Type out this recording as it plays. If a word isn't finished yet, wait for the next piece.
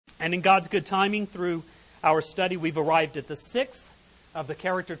And in God's good timing, through our study, we've arrived at the sixth of the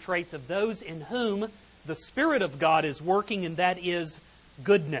character traits of those in whom the Spirit of God is working, and that is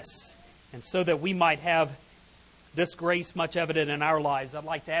goodness. And so that we might have this grace much evident in our lives, I'd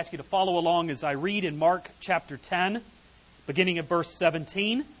like to ask you to follow along as I read in Mark chapter 10, beginning at verse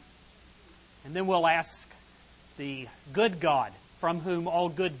 17. And then we'll ask the good God, from whom all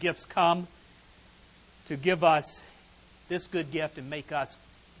good gifts come, to give us this good gift and make us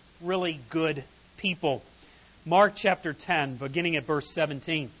really good people. Mark chapter 10, beginning at verse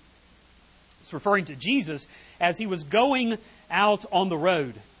 17. It's referring to Jesus as he was going out on the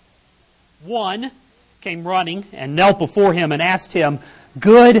road. One came running and knelt before him and asked him,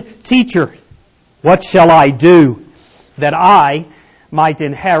 "Good teacher, what shall I do that I might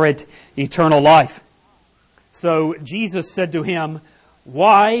inherit eternal life?" So Jesus said to him,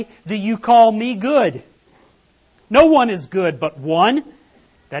 "Why do you call me good? No one is good but one,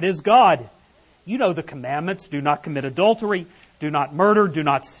 that is God. You know the commandments: do not commit adultery, do not murder, do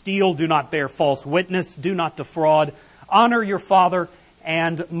not steal, do not bear false witness, do not defraud, honor your father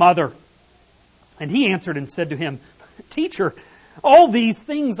and mother." And he answered and said to him, "Teacher, all these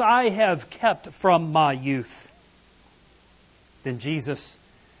things I have kept from my youth." Then Jesus,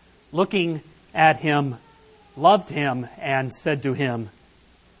 looking at him, loved him and said to him,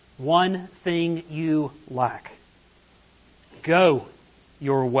 "One thing you lack. Go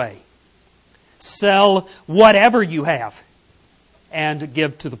your way. Sell whatever you have and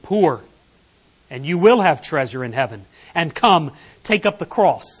give to the poor, and you will have treasure in heaven. And come, take up the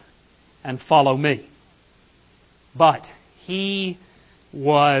cross and follow me." But he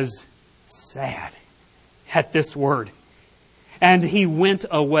was sad at this word, and he went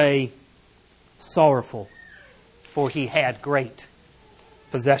away sorrowful, for he had great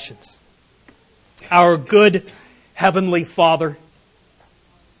possessions. Our good Heavenly Father,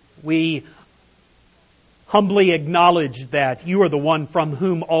 we humbly acknowledge that you are the one from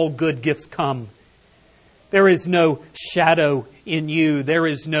whom all good gifts come. There is no shadow in you. There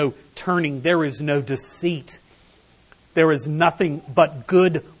is no turning. There is no deceit. There is nothing but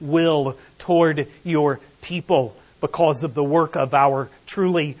goodwill toward your people because of the work of our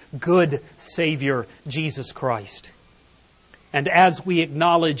truly good Savior, Jesus Christ. And as we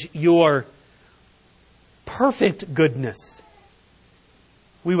acknowledge your perfect goodness,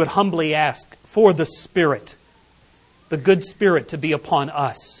 we would humbly ask for the Spirit, the good Spirit, to be upon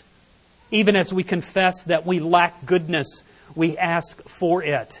us. Even as we confess that we lack goodness, we ask for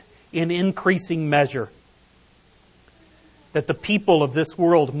it in increasing measure, that the people of this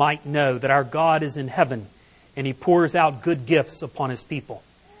world might know that our God is in heaven and He pours out good gifts upon His people.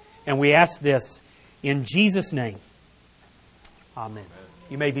 And we ask this in Jesus' name. Amen.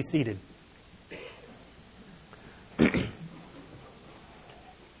 You may be seated.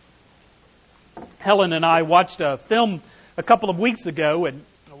 Helen and I watched a film a couple of weeks ago, and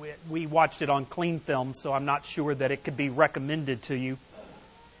we watched it on Clean Film, so I'm not sure that it could be recommended to you.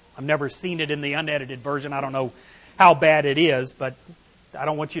 I've never seen it in the unedited version. I don't know how bad it is, but I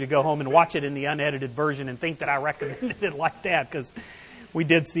don't want you to go home and watch it in the unedited version and think that I recommended it like that, because we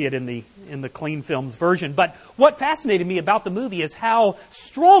did see it in the Clean Films version. But what fascinated me about the movie is how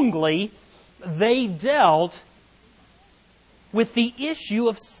strongly they dealt with the issue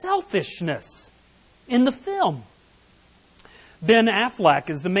of selfishness in the film. Ben Affleck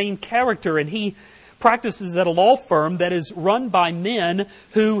is the main character, and he practices at a law firm that is run by men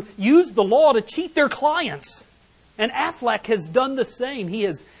who use the law to cheat their clients. And Affleck has done the same. He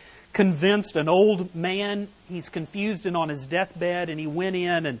has convinced an old man, he's confused and on his deathbed, and he went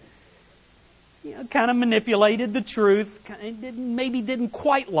in and kind of manipulated the truth, maybe didn't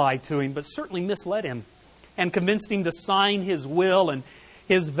quite lie to him, but certainly misled him, and convinced him to sign his will, and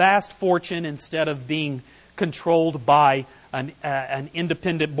his vast fortune, instead of being controlled by an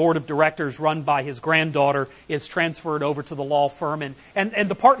independent board of directors run by his granddaughter, is transferred over to the law firm. And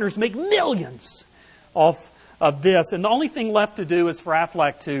the partners make millions off of this. And the only thing left to do is for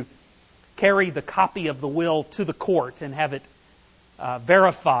Affleck to carry the copy of the will to the court and have it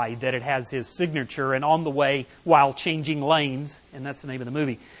verified that it has his signature. And on the way, while changing lanes, and that's the name of the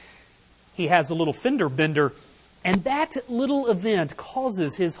movie, he has a little fender bender. And that little event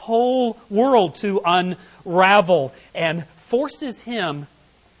causes his whole world to unravel and forces him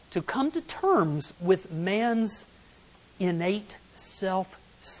to come to terms with man's innate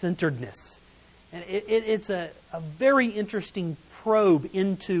self-centeredness. And it's a very interesting probe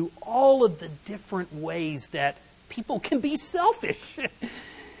into all of the different ways that people can be selfish.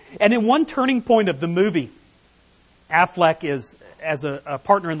 And in one turning point of the movie, Affleck is, as a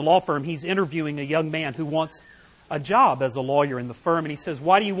partner in the law firm, he's interviewing a young man who wants a job as a lawyer in the firm, and he says,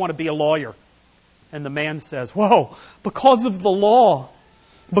 "Why do you want to be a lawyer?" And the man says, "Whoa, because of the law.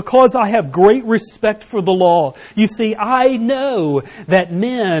 Because I have great respect for the law. You see, I know that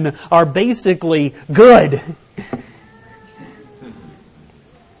men are basically good.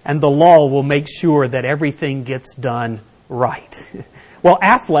 And the law will make sure that everything gets done right." Well,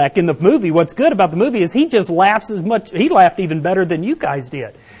 Affleck in the movie, what's good about the movie is he just laughs as much. He laughed even better than you guys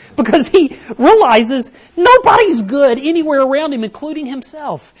did. Because he realizes nobody's good anywhere around him, including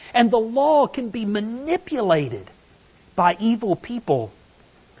himself. And the law can be manipulated by evil people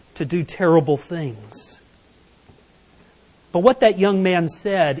to do terrible things. But what that young man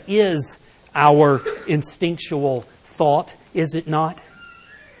said is our instinctual thought, is it not?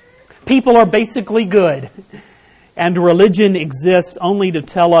 People are basically good, and religion exists only to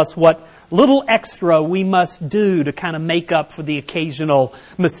tell us what little extra we must do to kind of make up for the occasional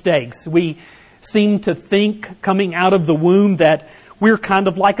mistakes. We seem to think coming out of the womb that we're kind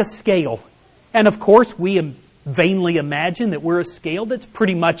of like a scale. And of course, we vainly imagine that we're a scale that's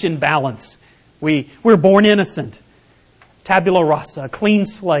pretty much in balance. We're born innocent, tabula rasa, a clean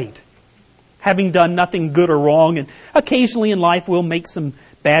slate, having done nothing good or wrong. And occasionally in life we'll make some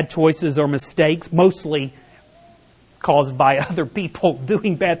bad choices or mistakes, mostly caused by other people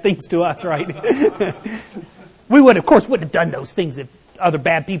doing bad things to us, right? We wouldn't have done those things if other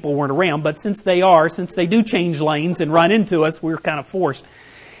bad people weren't around, but since they do change lanes and run into us, we're kind of forced.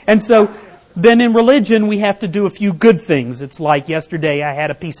 And so then in religion, we have to do a few good things. It's like yesterday I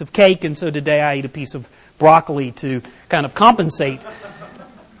had a piece of cake, and so today I ate a piece of broccoli to kind of compensate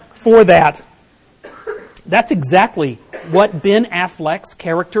for that. That's exactly what Ben Affleck's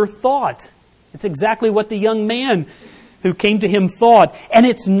character thought. It's exactly what the young man who came to him thought. And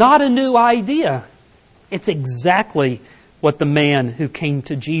it's not a new idea. It's exactly what the man who came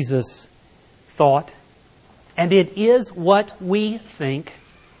to Jesus thought. And it is what we think.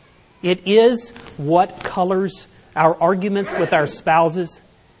 It is what colors our arguments with our spouses,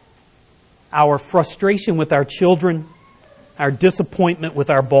 our frustration with our children, our disappointment with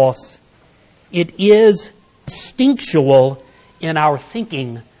our boss. It is instinctual in our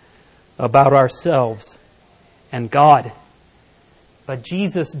thinking about ourselves and God. But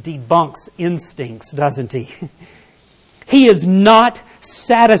Jesus debunks instincts, doesn't he? He is not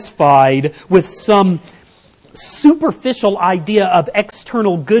satisfied with some superficial idea of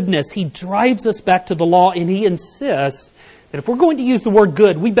external goodness. He drives us back to the law, and he insists that if we're going to use the word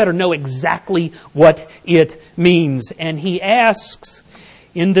good, we better know exactly what it means. And he asks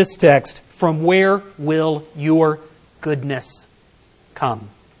in this text, from where will your goodness come?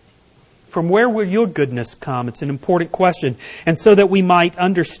 From where will your goodness come? It's an important question. And so that we might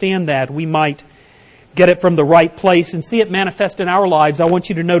understand that, we might get it from the right place and see it manifest in our lives, I want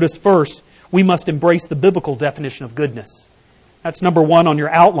you to notice first, we must embrace the biblical definition of goodness. That's number one on your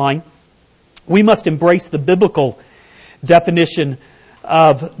outline. We must embrace the biblical definition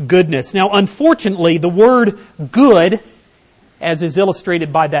of goodness. Now, unfortunately, the word good, as is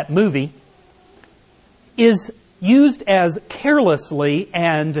illustrated by that movie, is used as carelessly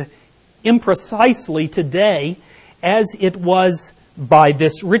and imprecisely today as it was by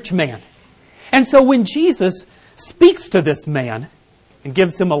this rich man. And so when Jesus speaks to this man and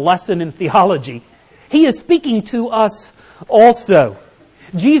gives him a lesson in theology, he is speaking to us also.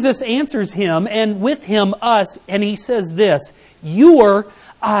 Jesus answers him, and with him us, and he says this, your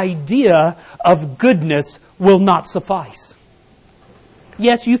idea of goodness will not suffice.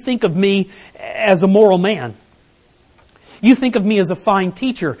 Yes, you think of me as a moral man. You think of me as a fine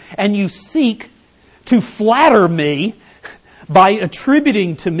teacher, and you seek to flatter me by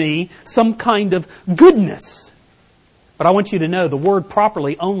attributing to me some kind of goodness. But I want you to know the word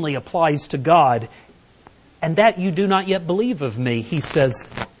properly only applies to God, and that you do not yet believe of me, he says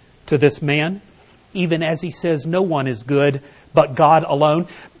to this man, even as he says no one is good but God alone.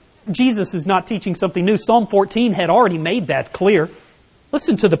 Jesus is not teaching something new. Psalm 14 had already made that clear.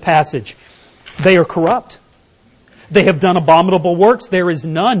 Listen to the passage. They are corrupt. They have done abominable works. There is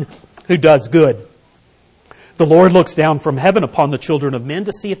none who does good. The Lord looks down from heaven upon the children of men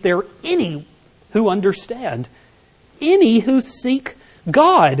to see if there are any who understand, any who seek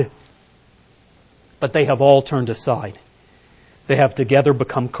God. But they have all turned aside. They have together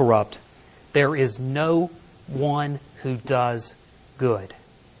become corrupt. There is no one who does good.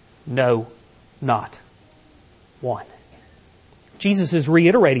 No, not one. Jesus is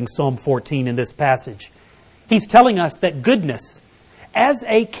reiterating Psalm 14 in this passage. He's telling us that goodness, as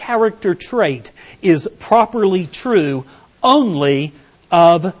a character trait, is properly true only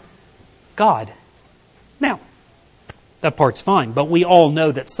of God. Now, that part's fine, but we all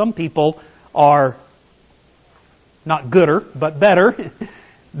know that some people are Not gooder, but better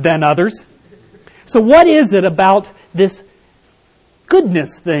than others. So what is it about this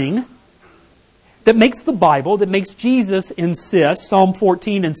goodness thing that makes the Bible, that makes Jesus insist, Psalm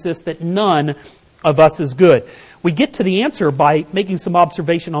 14 insists that none of us is good? We get to the answer by making some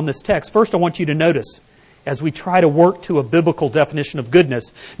observation on this text. First, I want you to notice, as we try to work to a biblical definition of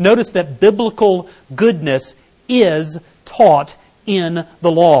goodness, notice that biblical goodness is taught in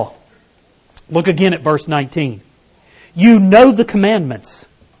the law. Look again at verse 19. You know the commandments.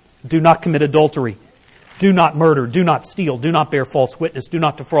 Do not commit adultery. Do not murder. Do not steal. Do not bear false witness. Do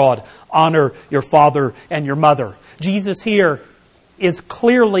not defraud. Honor your father and your mother. Jesus here is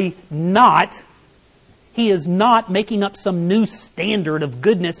clearly not, he is not making up some new standard of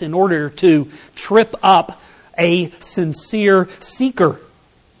goodness in order to trip up a sincere seeker.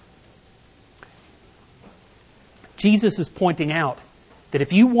 Jesus is pointing out that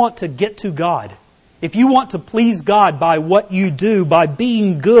if you want to get to God, if you want to please God by what you do, by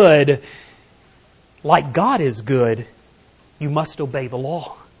being good, like God is good, you must obey the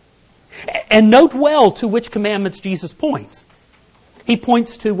law. And note well to which commandments Jesus points. He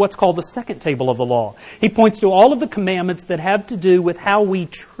points to what's called the second table of the law. He points to all of the commandments that have to do with how we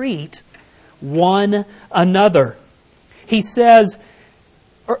treat one another. He says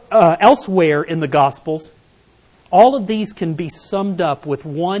elsewhere in the Gospels, all of these can be summed up with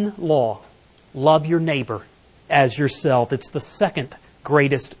one law. Love your neighbor as yourself. It's the second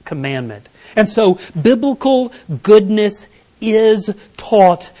greatest commandment. And so biblical goodness is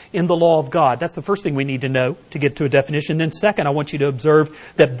taught in the law of God. That's the first thing we need to know to get to a definition. Then second, I want you to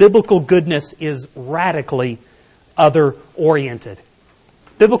observe that biblical goodness is radically other-oriented.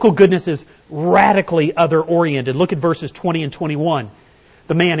 Biblical goodness is radically other-oriented. Look at verses 20 and 21.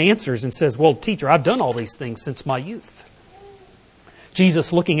 The man answers and says, well, teacher, I've done all these things since my youth.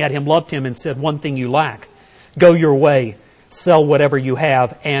 Jesus, looking at him, loved him and said, one thing you lack. Go your way, sell whatever you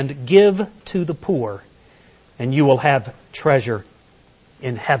have, and give to the poor, and you will have treasure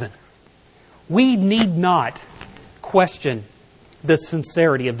in heaven. We need not question the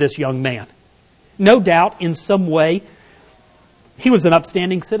sincerity of this young man. No doubt, in some way, he was an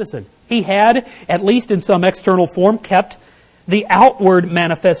upstanding citizen. He had, at least in some external form, kept the outward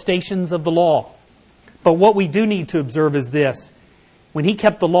manifestations of the law. But what we do need to observe is this. When he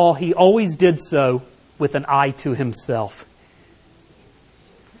kept the law, he always did so with an eye to himself.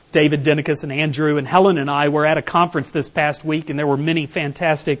 David Denicus and Andrew and Helen and I were at a conference this past week, and there were many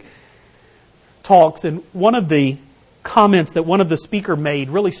fantastic talks. And one of the comments that one of the speakers made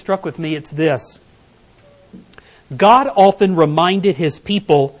really struck with me. It's this. God often reminded His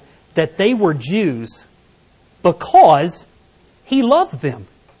people that they were Jews because He loved them.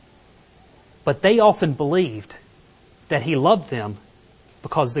 But they often believed that He loved them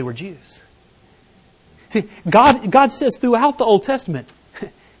because they were Jews. God says throughout the Old Testament,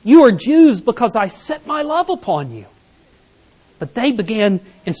 you are Jews because I set my love upon you. But they began,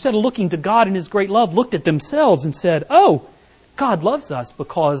 instead of looking to God and His great love, looked at themselves and said, oh, God loves us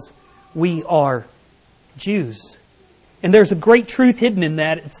because we are Jews. And there's a great truth hidden in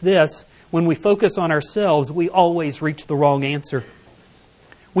that. It's this. When we focus on ourselves, we always reach the wrong answer.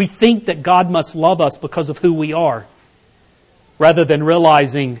 We think that God must love us because of who we are, rather than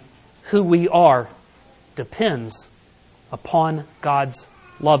realizing who we are depends upon God's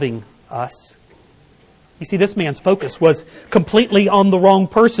loving us. You see, this man's focus was completely on the wrong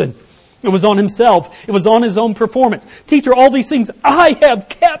person. It was on himself. It was on his own performance. Teacher, all these things I have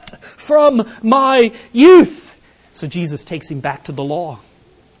kept from my youth. So Jesus takes him back to the law.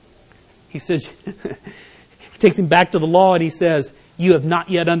 He says, he takes him back to the law and he says, you have not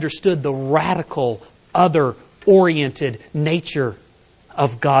yet understood the radical, other-oriented nature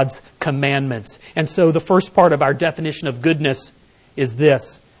of God's commandments. And so the first part of our definition of goodness is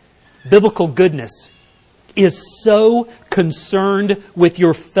this. Biblical goodness is so concerned with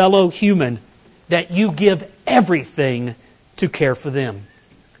your fellow human that you give everything to care for them.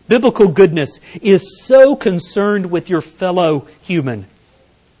 Biblical goodness is so concerned with your fellow human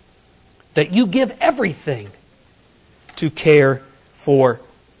that you give everything to care for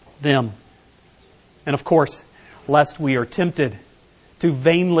them. And of course, lest we are tempted to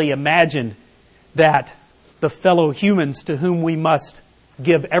vainly imagine that the fellow humans to whom we must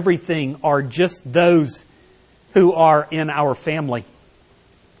give everything are just those who are in our family.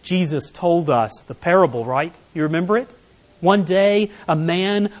 Jesus told us the parable, right? You remember it? One day, a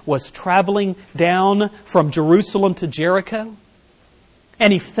man was traveling down from Jerusalem to Jericho,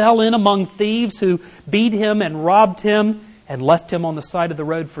 and he fell in among thieves who beat him and robbed him and left him on the side of the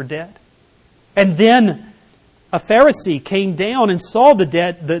road for dead. And then a Pharisee came down and saw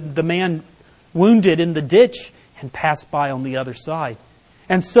the man wounded in the ditch and passed by on the other side.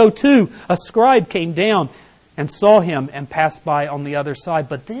 And so too, a scribe came down and saw him and passed by on the other side.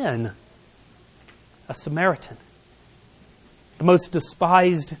 But then, a Samaritan, the most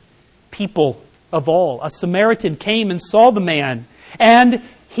despised people of all, a Samaritan came and saw the man, and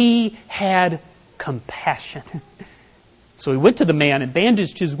he had compassion. So he went to the man and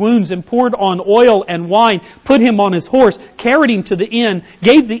bandaged his wounds and poured on oil and wine, put him on his horse, carried him to the inn,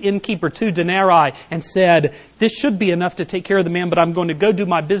 gave the innkeeper 2 denarii, and said, "This should be enough to take care of the man, but I'm going to go do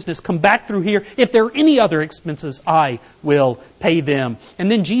my business. Come back through here. If there are any other expenses, I will pay them."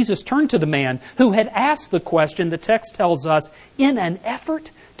 And then Jesus turned to the man who had asked the question, the text tells us, in an effort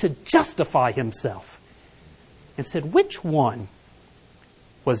to justify himself, and said, "Which one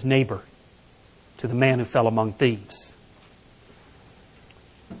was neighbor to the man who fell among thieves?"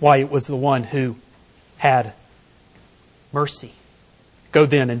 Why, it was the one who had mercy. Go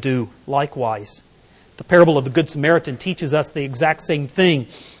then and do likewise. The parable of the Good Samaritan teaches us the exact same thing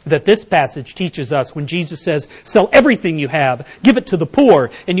that this passage teaches us when Jesus says, "Sell everything you have, give it to the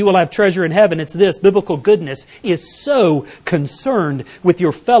poor, and you will have treasure in heaven." It's this: biblical goodness is so concerned with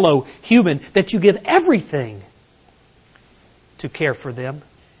your fellow human that you give everything to care for them.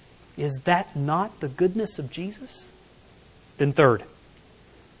 Is that not the goodness of Jesus? Then third,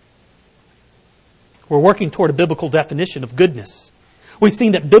 we're working toward a biblical definition of goodness. We've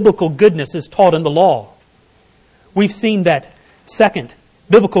seen that biblical goodness is taught in the law. We've seen that, second,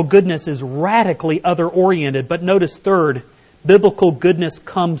 biblical goodness is radically other-oriented. But notice, third, biblical goodness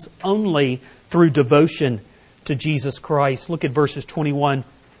comes only through devotion to Jesus Christ. Look at verses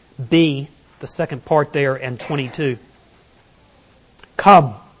 21b, the second part there, and 22.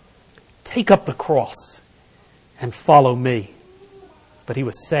 "Come, take up the cross and follow me." But he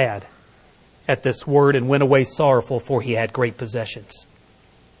was sad at this word and went away sorrowful, for he had great possessions.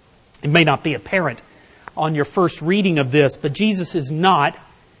 It may not be apparent on your first reading of this, but Jesus is not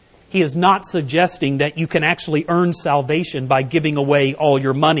suggesting that you can actually earn salvation by giving away all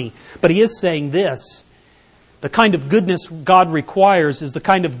your money. But he is saying this: the kind of goodness God requires is the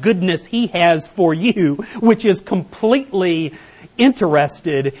kind of goodness He has for you, which is completely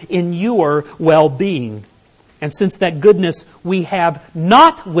interested in your well-being. And since that goodness we have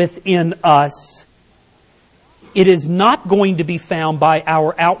not within us, it is not going to be found by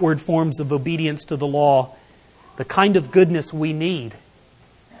our outward forms of obedience to the law. The kind of goodness we need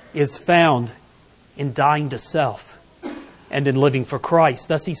is found in dying to self and in living for Christ.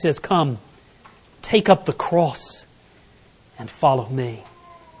 Thus he says, "Come, take up the cross and follow me."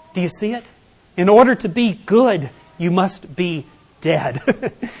 Do you see it? In order to be good, you must be dead.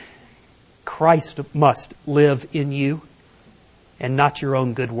 Christ must live in you and not your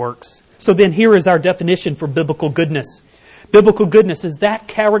own good works. So then here is our definition for biblical goodness. Biblical goodness is that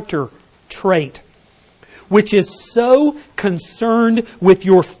character trait which is so concerned with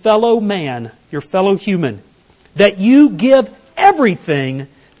your fellow man, your fellow human, that you give everything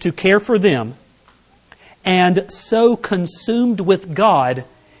to care for them, and so consumed with God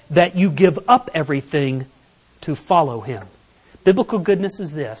that you give up everything to follow Him. Biblical goodness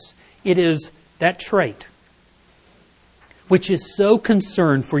is this. It is that trait which is so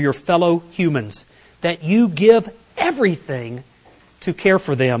concerned for your fellow humans that you give everything to care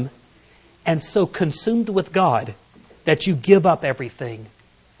for them, and so consumed with God that you give up everything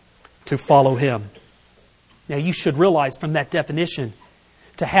to follow Him. Now you should realize from that definition,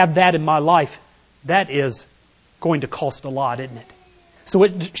 to have that in my life, that is going to cost a lot, isn't it? So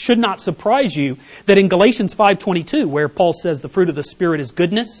it should not surprise you that in Galatians 5:22, where Paul says the fruit of the Spirit is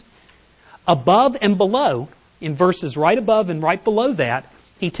goodness, above and below, in verses right above and right below that,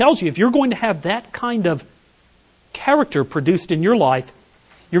 he tells you if you're going to have that kind of character produced in your life,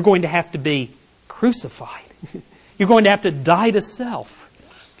 you're going to have to be crucified. You're going to have to die to self.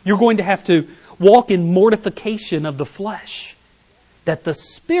 You're going to have to walk in mortification of the flesh, that the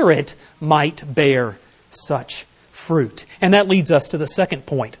Spirit might bear such fruit. And that leads us to the second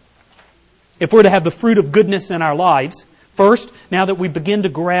point. If we're to have the fruit of goodness in our lives, first, now that we begin to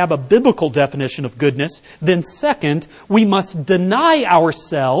grab a biblical definition of goodness, then second, we must deny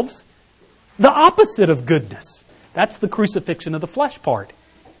ourselves the opposite of goodness. That's the crucifixion of the flesh part.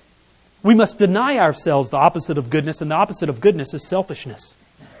 We must deny ourselves the opposite of goodness, and the opposite of goodness is selfishness.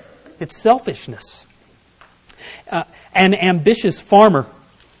 It's selfishness. An ambitious farmer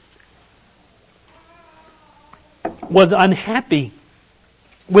was unhappy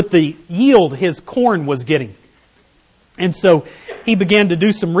with the yield his corn was getting. And so he began to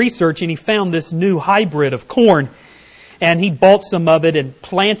do some research, and he found this new hybrid of corn. And he bought some of it and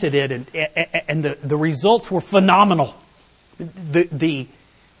planted it, and the results were phenomenal.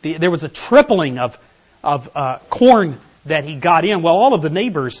 There was a tripling of corn that he got in. Well, all of the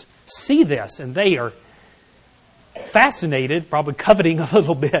neighbors see this, and they are fascinated, probably coveting a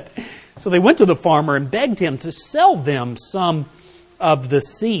little bit. So they went to the farmer and begged him to sell them some of the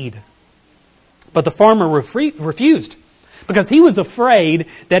seed. But the farmer refused, because he was afraid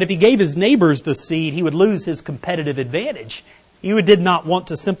that if he gave his neighbors the seed, he would lose his competitive advantage. He did not want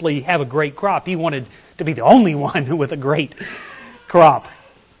to simply have a great crop. He wanted to be the only one with a great crop.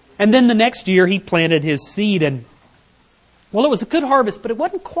 And then the next year he planted his seed, and well, it was a good harvest, but it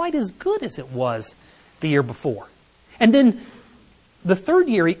wasn't quite as good as it was the year before. And then the third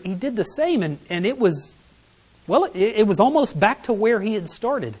year he did the same, and it was almost back to where he had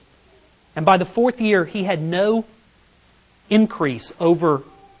started. And by the fourth year, he had no increase over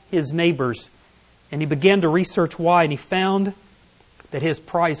his neighbors. And he began to research why, and he found that his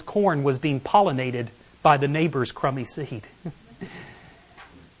prize corn was being pollinated by the neighbor's crummy seed.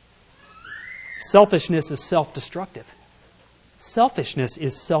 Selfishness is self-destructive. Selfishness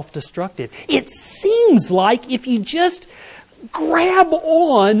is self-destructive. It seems like if you just grab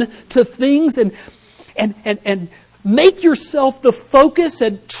on to things and make yourself the focus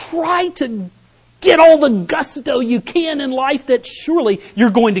and try to get all the gusto you can in life, that surely you're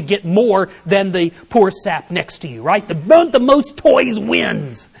going to get more than the poor sap next to you, right? The most toys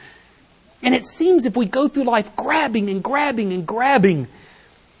wins. And it seems if we go through life grabbing and grabbing and grabbing,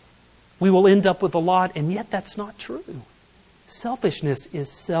 we will end up with a lot, and yet that's not true. Selfishness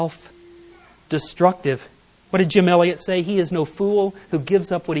is self-destructive. What did Jim Elliot say? He is no fool who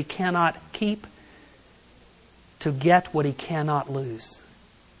gives up what he cannot keep to get what he cannot lose.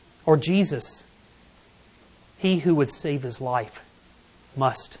 Or Jesus, he who would save his life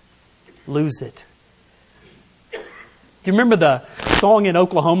must lose it. Do you remember the song in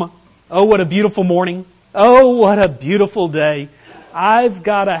Oklahoma? Oh, what a beautiful morning. Oh, what a beautiful day. I've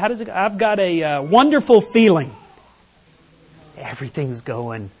got a wonderful feeling. Everything's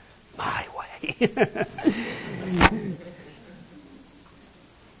going my way.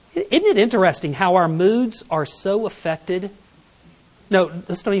 Isn't it interesting how our moods are so affected? No,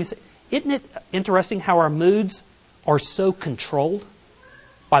 let's not even say. Isn't it interesting how our moods are so controlled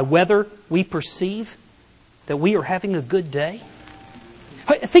by whether we perceive that we are having a good day?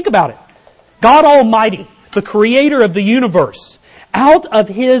 Think about it. God Almighty, the creator of the universe, out of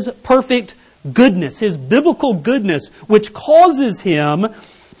His perfect goodness, His biblical goodness, which causes Him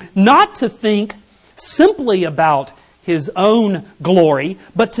not to think simply about His own glory,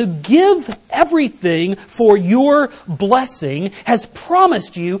 but to give everything for your blessing, has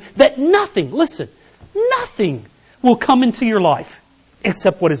promised you that nothing, listen, nothing will come into your life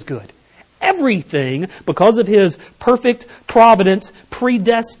except what is good. Everything, because of His perfect providence,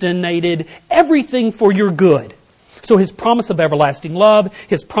 predestinated everything for your good. So His promise of everlasting love,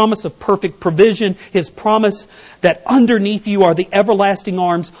 His promise of perfect provision, His promise that underneath you are the everlasting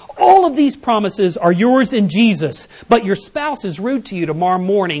arms, all of these promises are yours in Jesus. But your spouse is rude to you tomorrow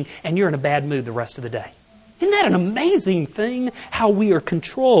morning and you're in a bad mood the rest of the day. Isn't that an amazing thing? How we are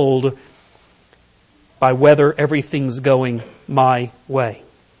controlled by whether everything's going my way.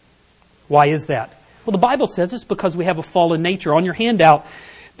 Why is that? Well, the Bible says it's because we have a fallen nature. On your handout,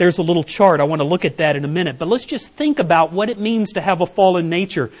 there's a little chart. I want to look at that in a minute. But let's just think about what it means to have a fallen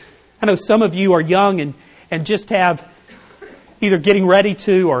nature. I know some of you are young and just have either getting ready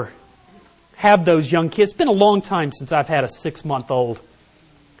to or have those young kids. It's been a long time since I've had a 6-month-old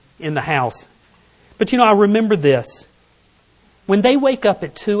in the house. But I remember this. When they wake up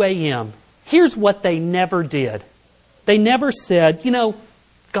at 2 a.m., here's what they never did. They never said,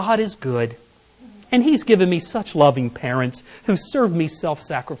 God is good. And He's given me such loving parents who serve me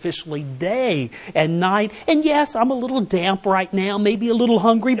self-sacrificially day and night. And yes, I'm a little damp right now, maybe a little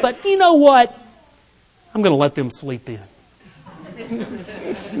hungry, but you know what? I'm going to let them sleep in.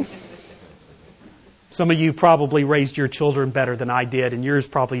 Some of you probably raised your children better than I did, and yours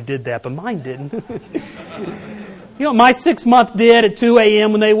probably did that, but mine didn't. My 6-month did at 2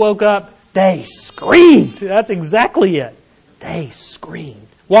 a.m. when they woke up. They screamed. That's exactly it. They screamed.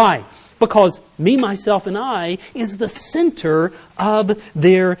 Why? Because me, myself, and I is the center of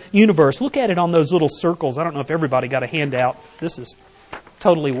their universe. Look at it on those little circles. I don't know if everybody got a handout. This is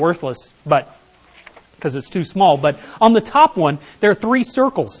totally worthless, but because it's too small. But on the top one, there are 3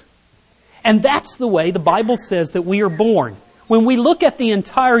 circles. And that's the way the Bible says that we are born. When we look at the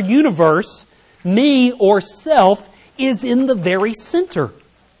entire universe, me or self is in the very center.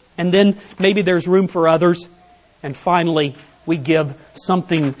 And then maybe there's room for others. And finally, we give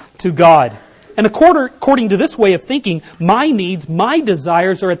something to God. And according to this way of thinking, my needs, my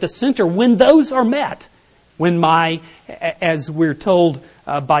desires are at the center when those are met. When as we're told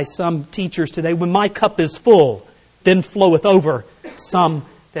by some teachers today, when my cup is full, then floweth over some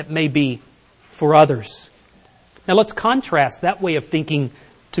that may be for others. Now let's contrast that way of thinking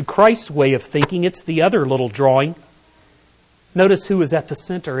to Christ's way of thinking. It's the other little drawing. Notice who is at the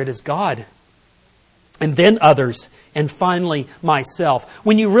center. It is God. And then others. And finally, myself.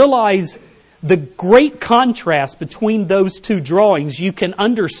 When you realize the great contrast between those two drawings, you can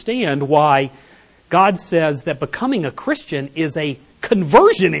understand why God says that becoming a Christian is a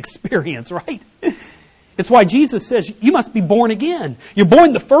conversion experience, right? It's why Jesus says you must be born again. You're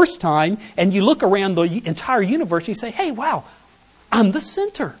born the first time, and you look around the entire universe, and you say, hey, wow, I'm the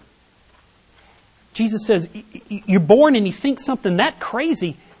center. Jesus says, you're born and you think something that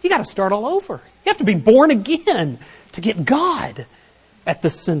crazy, you got to start all over. You have to be born again to get God at the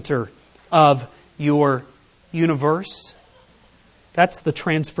center of your universe. That's the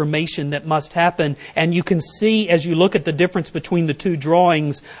transformation that must happen. And you can see as you look at the difference between the two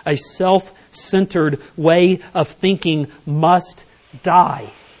drawings, a self-centered way of thinking must die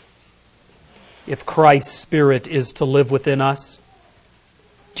if Christ's Spirit is to live within us.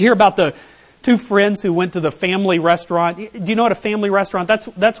 Did you hear about the two friends who went to the family restaurant? Do you know what a family restaurant?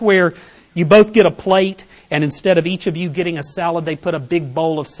 That's where you both get a plate, and instead of each of you getting a salad, they put a big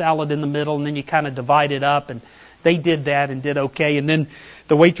bowl of salad in the middle, and then you kind of divide it up. And they did that and did okay. And then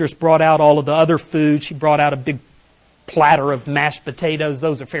the waitress brought out all of the other food. She brought out a big platter of mashed potatoes.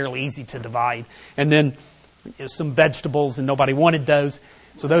 Those are fairly easy to divide. And then some vegetables, and nobody wanted those.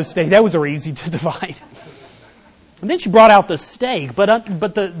 So those were easy to divide. And then she brought out the steak, but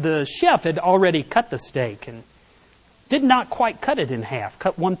the chef had already cut the steak and did not quite cut it in half.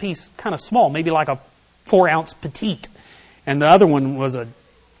 Cut one piece kind of small, maybe like a 4-ounce petite. And the other one was a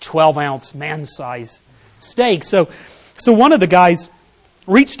 12-ounce man-size steak. So one of the guys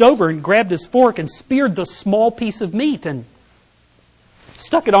reached over and grabbed his fork and speared the small piece of meat and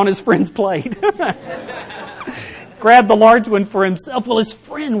stuck it on his friend's plate. Grabbed the large one for himself. Well, his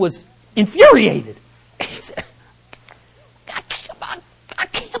friend was infuriated. He said, I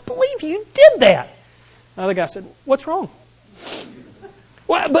can't believe you did that. The other guy said, what's wrong?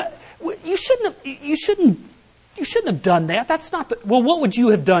 Well, but you shouldn't have done that. That's not well, what would you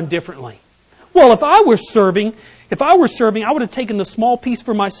have done differently? Well, if I were serving, I would have taken the small piece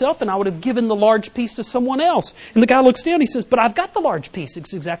for myself and I would have given the large piece to someone else. And the guy looks down and he says, but I've got the large piece.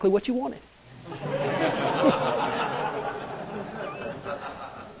 It's exactly what you wanted.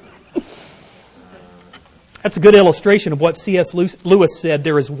 That's a good illustration of what C.S. Lewis said.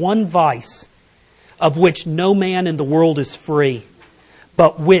 There is one vice of which no man in the world is free,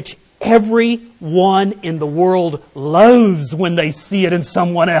 but which everyone in the world loathes when they see it in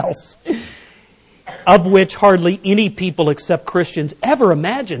someone else, of which hardly any people except Christians ever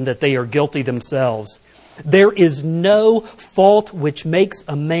imagine that they are guilty themselves. There is no fault which makes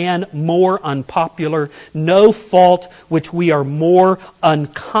a man more unpopular, no fault which we are more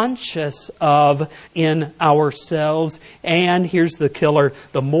unconscious of in ourselves. And here's the killer,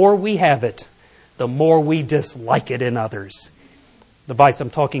 the more we have it, the more we dislike it in others. The vice I'm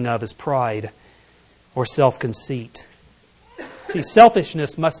talking of is pride or self-conceit. See,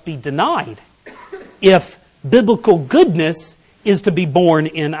 selfishness must be denied if biblical goodness is to be born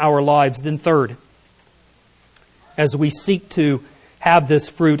in our lives. Then third, as we seek to have this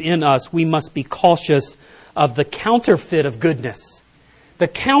fruit in us, we must be cautious of the counterfeit of goodness. The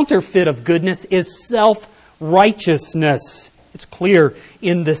counterfeit of goodness is self-righteousness. It's clear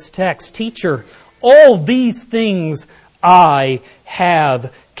in this text. Teacher, all these things I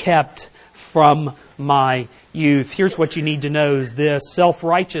have kept from my youth. Here's what you need to know is this.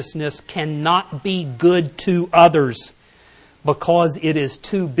 Self-righteousness cannot be good to others because it is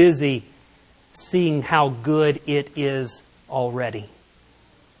too busy seeing how good it is already.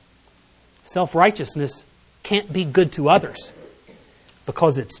 Self-righteousness can't be good to others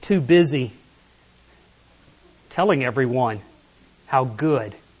because it's too busy telling everyone how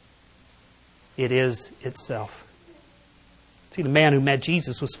good it is itself. See, the man who met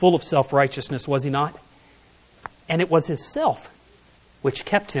Jesus was full of self-righteousness, was he not? And it was his self which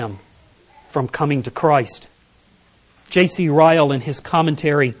kept him from coming to Christ. J.C. Ryle, in his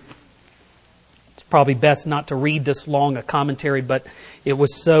commentary, it's probably best not to read this long a commentary, but it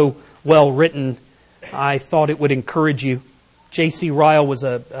was so well written, I thought it would encourage you. J.C. Ryle was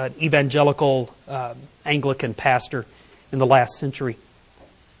an evangelical Anglican pastor in the last century.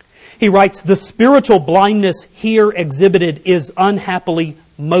 He writes, the spiritual blindness here exhibited is unhappily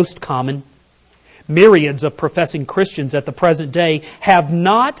most common. Myriads of professing Christians at the present day have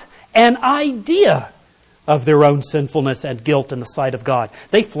not an idea of their own sinfulness and guilt in the sight of God.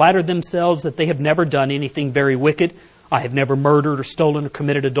 They flatter themselves that they have never done anything very wicked. I have never murdered or stolen or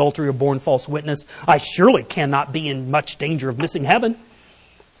committed adultery or borne false witness. I surely cannot be in much danger of missing heaven.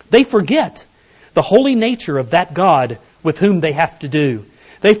 They forget the holy nature of that God with whom they have to do.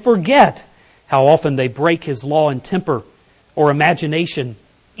 They forget how often they break His law in temper or imagination,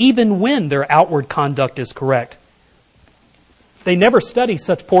 even when their outward conduct is correct. They never study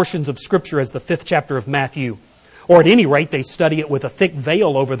such portions of Scripture as the 5th chapter of Matthew, or at any rate, they study it with a thick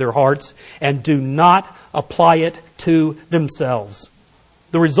veil over their hearts and do not apply it to themselves.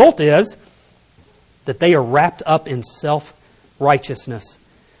 The result is that they are wrapped up in self-righteousness.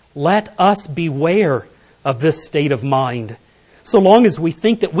 Let us beware of this state of mind. So long as we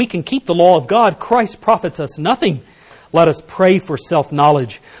think that we can keep the law of God, Christ profits us nothing. Let us pray for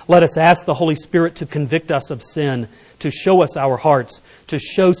self-knowledge. Let us ask the Holy Spirit to convict us of sin, to show us our hearts, to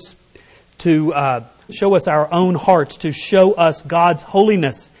show us our own hearts, to show us God's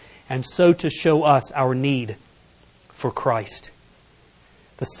holiness, and so to show us our need for Christ.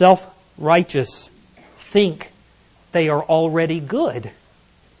 The self-righteous think they are already good.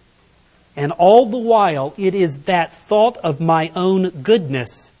 And all the while, it is that thought of my own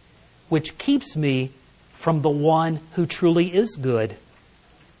goodness which keeps me from the one who truly is good.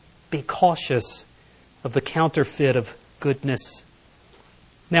 Be cautious of the counterfeit of goodness.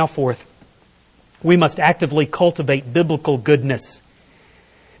 Now, fourth, we must actively cultivate biblical goodness.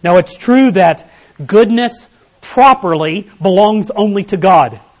 Now, it's true that goodness properly belongs only to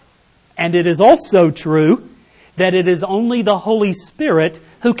God. And it is also true that it is only the Holy Spirit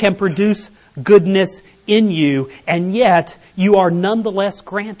who can produce goodness in you, and yet you are nonetheless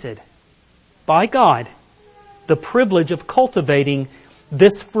granted by God the privilege of cultivating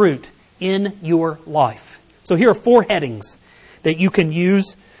this fruit in your life. So here are 4 headings that you can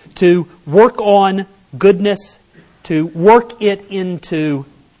use to work on goodness, to work it into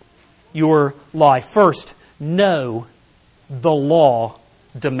your life. First, know the law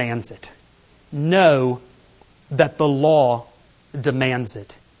demands it. Know that the law demands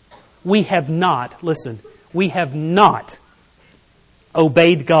it. We have not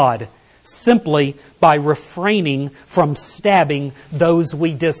obeyed God simply by refraining from stabbing those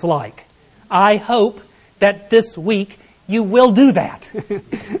we dislike. I hope that this week you will do that.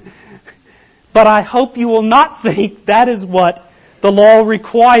 But I hope you will not think that is what the law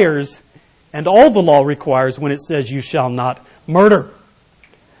requires, and all the law requires when it says you shall not murder.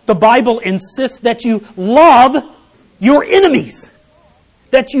 The Bible insists that you love your enemies,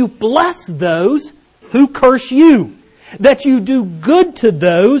 that you bless those who curse you, that you do good to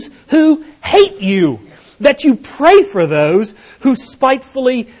those who hate you, that you pray for those who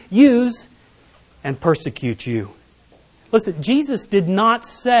spitefully use and persecute you. Listen, Jesus did not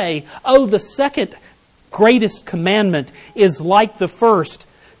say, the second greatest commandment is like the first,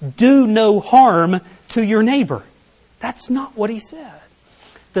 do no harm to your neighbor. That's not what He said.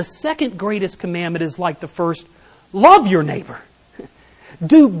 The second greatest commandment is like the first, love your neighbor.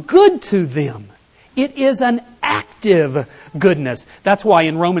 Do good to them. It is an active goodness. That's why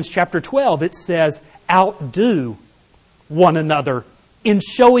in Romans chapter 12 it says, outdo one another in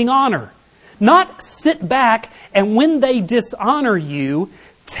showing honor. Not sit back and when they dishonor you,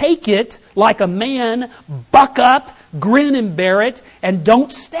 take it like a man, buck up, grin and bear it, and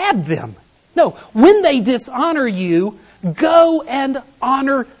don't stab them. No, when they dishonor you, go and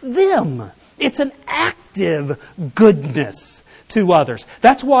honor them. It's an active goodness to others.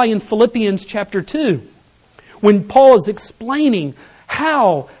 That's why in Philippians chapter 2, when Paul is explaining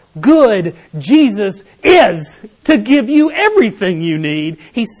how good Jesus is to give you everything you need,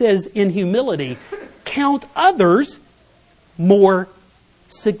 he says in humility, count others more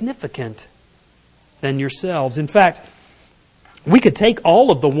significant than yourselves. In fact, we could take all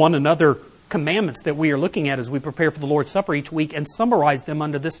of the one another commandments that we are looking at as we prepare for the Lord's Supper each week and summarize them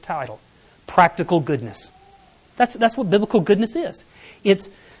under this title, practical goodness. That's what biblical goodness is. It's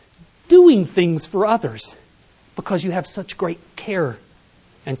doing things for others because you have such great care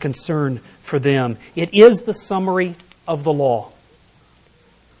and concern for them. It is the summary of the law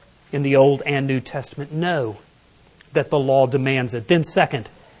in the Old and New Testament. Know that the law demands it. Then second,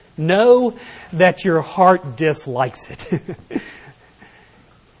 know that your heart dislikes it.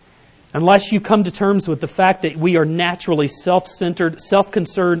 Unless you come to terms with the fact that we are naturally self-centered,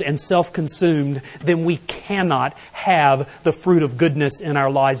 self-concerned, and self-consumed, then we cannot have the fruit of goodness in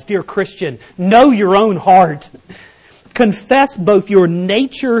our lives. Dear Christian, know your own heart. Confess both your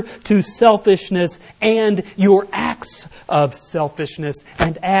nature to selfishness and your acts of selfishness,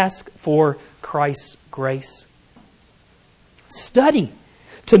 and ask for Christ's grace. Study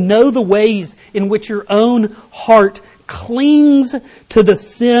to know the ways in which your own heart clings to the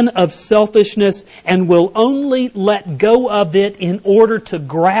sin of selfishness and will only let go of it in order to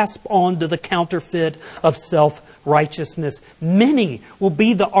grasp onto the counterfeit of self-righteousness. Many will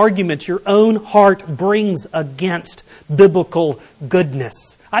be the arguments your own heart brings against biblical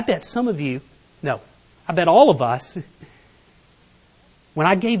goodness. I bet some of you, I bet all of us, when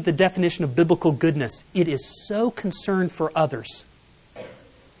I gave the definition of biblical goodness, it is so concerned for others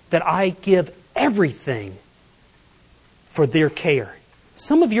that I give everything for their care.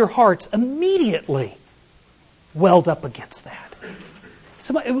 Some of your hearts immediately welled up against that.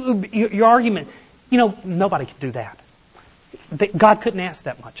 Your argument, nobody could do that. God couldn't ask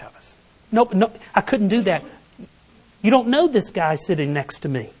that much of us. No, I couldn't do that. You don't know this guy sitting next to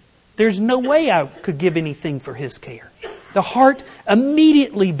me. There's no way I could give anything for his care. The heart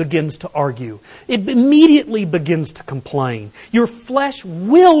immediately begins to argue. It immediately begins to complain. Your flesh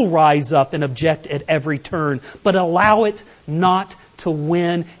will rise up and object at every turn, but allow it not to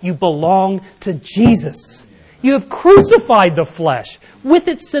win. You belong to Jesus. You have crucified the flesh with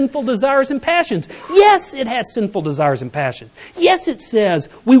its sinful desires and passions. Yes, it has sinful desires and passions. Yes, it says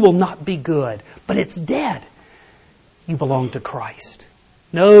we will not be good, but it's dead. You belong to Christ.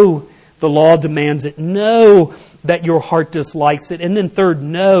 No, the law demands it. Know that your heart dislikes it. And then third,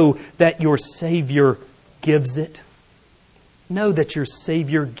 know that your Savior gives it. Know that your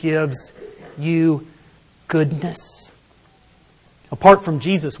Savior gives you goodness. Apart from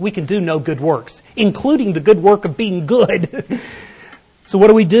Jesus, we can do no good works, including the good work of being good. So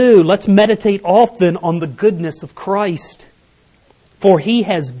what do? Let's meditate often on the goodness of Christ. For He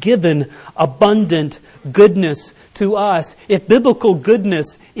has given abundant goodness to us. If biblical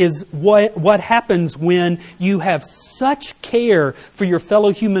goodness is what happens when you have such care for your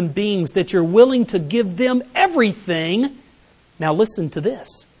fellow human beings that you're willing to give them everything. Now listen to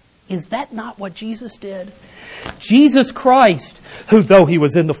this. Is that not what Jesus did? Jesus Christ, who though He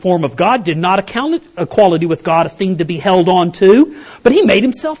was in the form of God, did not account equality with God a thing to be held on to, but He made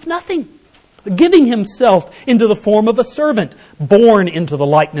Himself nothing, giving Himself into the form of a servant, born into the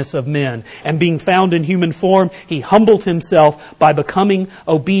likeness of men. And being found in human form, He humbled Himself by becoming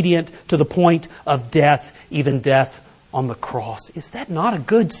obedient to the point of death, even death on the cross. Is that not a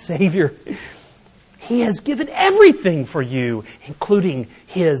good Savior? He has given everything for you, including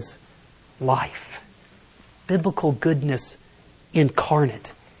His life. Biblical goodness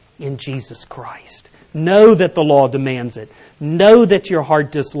incarnate in Jesus Christ. Know that the law demands it. Know that your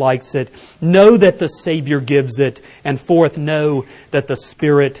heart dislikes it. Know that the Savior gives it. And fourth, know that the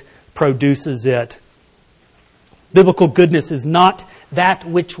Spirit produces it. Biblical goodness is not that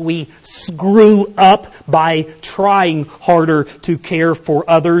which we screw up by trying harder to care for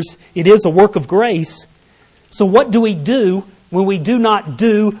others. It is a work of grace. So what do we do when we do not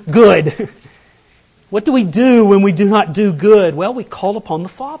do good? What do we do when we do not do good? Well, we call upon the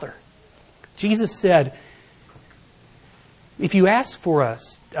Father. Jesus said, if you ask for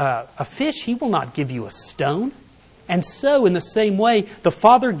a fish, He will not give you a stone. And so, in the same way, the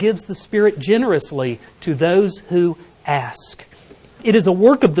Father gives the Spirit generously to those who ask. It is a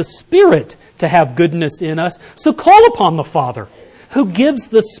work of the Spirit to have goodness in us. So call upon the Father, who gives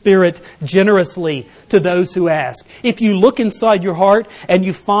the Spirit generously to those who ask. If you look inside your heart and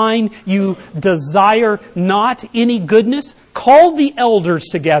you find you desire not any goodness, call the elders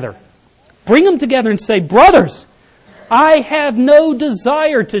together. Bring them together and say, brothers, I have no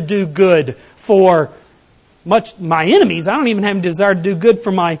desire to do good for my enemies. I don't even have a desire to do good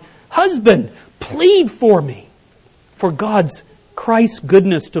for my husband. Plead for me, for Christ's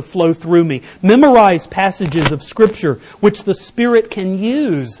goodness to flow through me. Memorize passages of Scripture which the Spirit can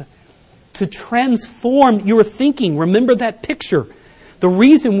use to transform your thinking. Remember that picture. The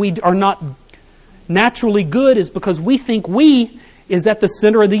reason we are not naturally good is because we think we is at the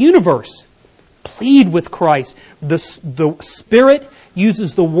center of the universe. Plead with Christ. The Spirit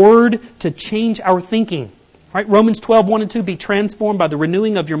uses the Word to change our thinking. Right? Romans 12:1-2, be transformed by the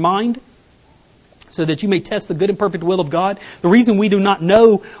renewing of your mind, so that you may test the good and perfect will of God. The reason we do not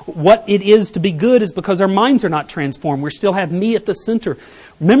know what it is to be good is because our minds are not transformed. We still have me at the center.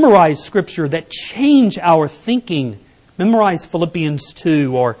 Memorize Scripture that change our thinking. Memorize Philippians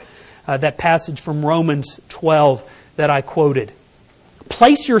 2 or that passage from Romans 12 that I quoted.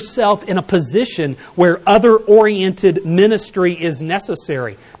 Place yourself in a position where other-oriented ministry is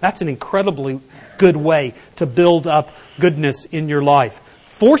necessary. That's an incredibly good way to build up goodness in your life.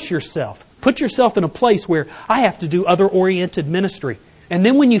 Force yourself. Put yourself in a place where I have to do other-oriented ministry. And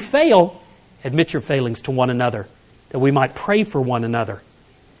then when you fail, admit your failings to one another, that we might pray for one another.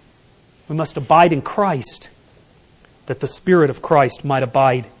 We must abide in Christ, that the Spirit of Christ might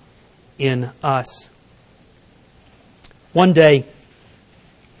abide in us. One day,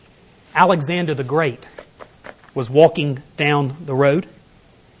 Alexander the Great was walking down the road.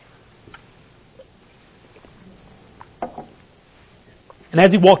 And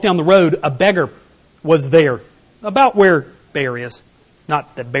as he walked down the road, a beggar was there, about where Bear is.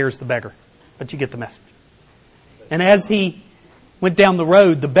 Not that Bear's the beggar, but you get the message. And as he went down the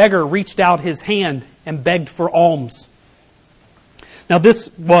road, the beggar reached out his hand and begged for alms. Now this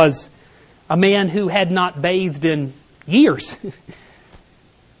was a man who had not bathed in years.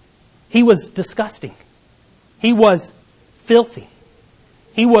 He was disgusting. He was filthy.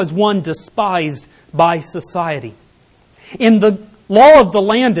 He was one despised by society. In the law of the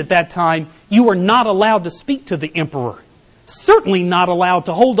land at that time, you were not allowed to speak to the emperor. Certainly not allowed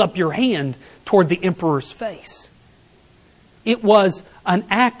to hold up your hand toward the emperor's face. It was an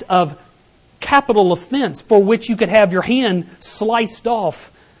act of capital offense for which you could have your hand sliced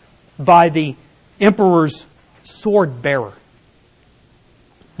off by the emperor's sword bearer.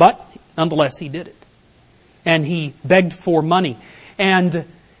 But nonetheless, he did it. And he begged for money. And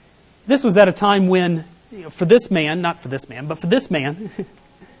this was at a time when, for this man, not for this man, but for this man,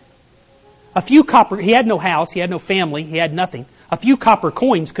 a few copper, he had no house, he had no family, he had nothing. A few copper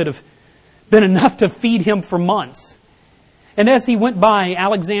coins could have been enough to feed him for months. And as he went by,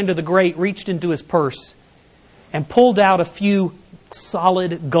 Alexander the Great reached into his purse and pulled out a few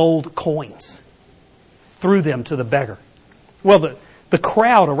solid gold coins, threw them to the beggar. Well, the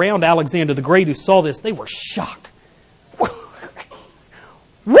crowd around Alexander the Great who saw this, they were shocked.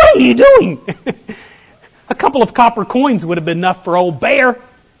 What are you doing? A couple of copper coins would have been enough for old Bear.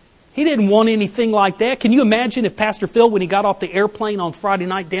 He didn't want anything like that. Can you imagine if Pastor Phil, when he got off the airplane on Friday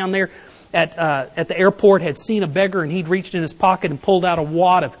night down there at the airport, had seen a beggar and he'd reached in his pocket and pulled out a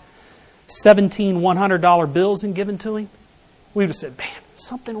wad of 17 $100 bills and given to him? We would have said, man,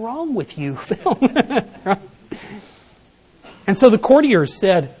 something wrong with you, Phil. Right? And so the courtiers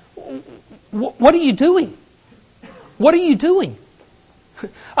said, what are you doing? What are you doing?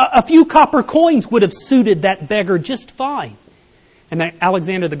 A few copper coins would have suited that beggar just fine. And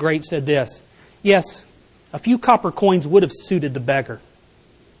Alexander the Great said this, yes, a few copper coins would have suited the beggar,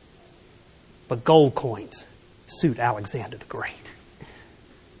 but gold coins suit Alexander the Great.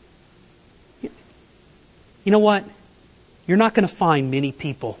 You know what? You're not going to find many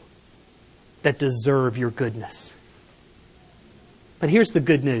people that deserve your goodness. But here's the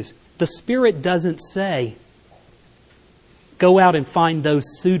good news. The Spirit doesn't say, go out and find those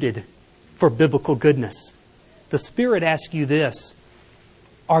suited for biblical goodness. The Spirit asks you this,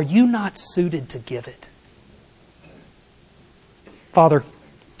 are you not suited to give it? Father,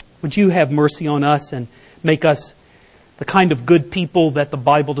 would you have mercy on us and make us the kind of good people that the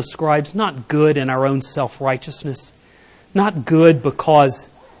Bible describes, not good in our own self-righteousness, not good because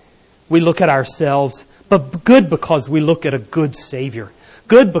we look at ourselves, but good because we look at a good Savior.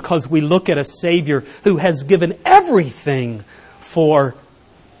 Good because we look at a Savior who has given everything for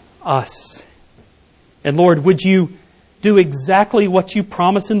us. And Lord, would you do exactly what you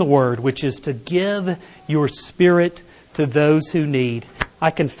promise in the Word, which is to give your Spirit to those who need.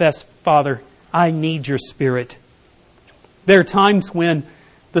 I confess, Father, I need your Spirit. There are times when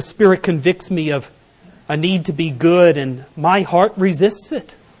the Spirit convicts me of a need to be good and my heart resists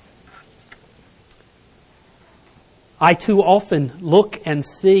it. I too often look and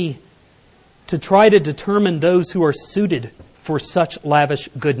see to try to determine those who are suited for such lavish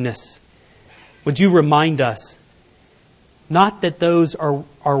goodness. Would you remind us, not that those are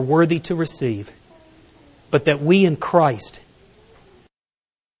worthy to receive, but that we in Christ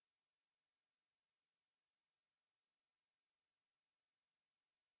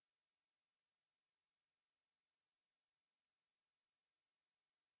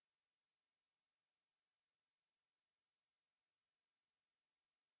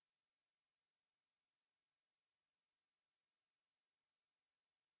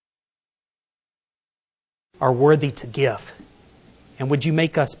are worthy to give. And would you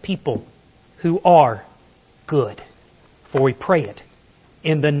make us people who are good? For we pray it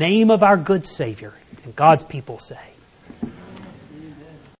in the name of our good Savior. And God's people say,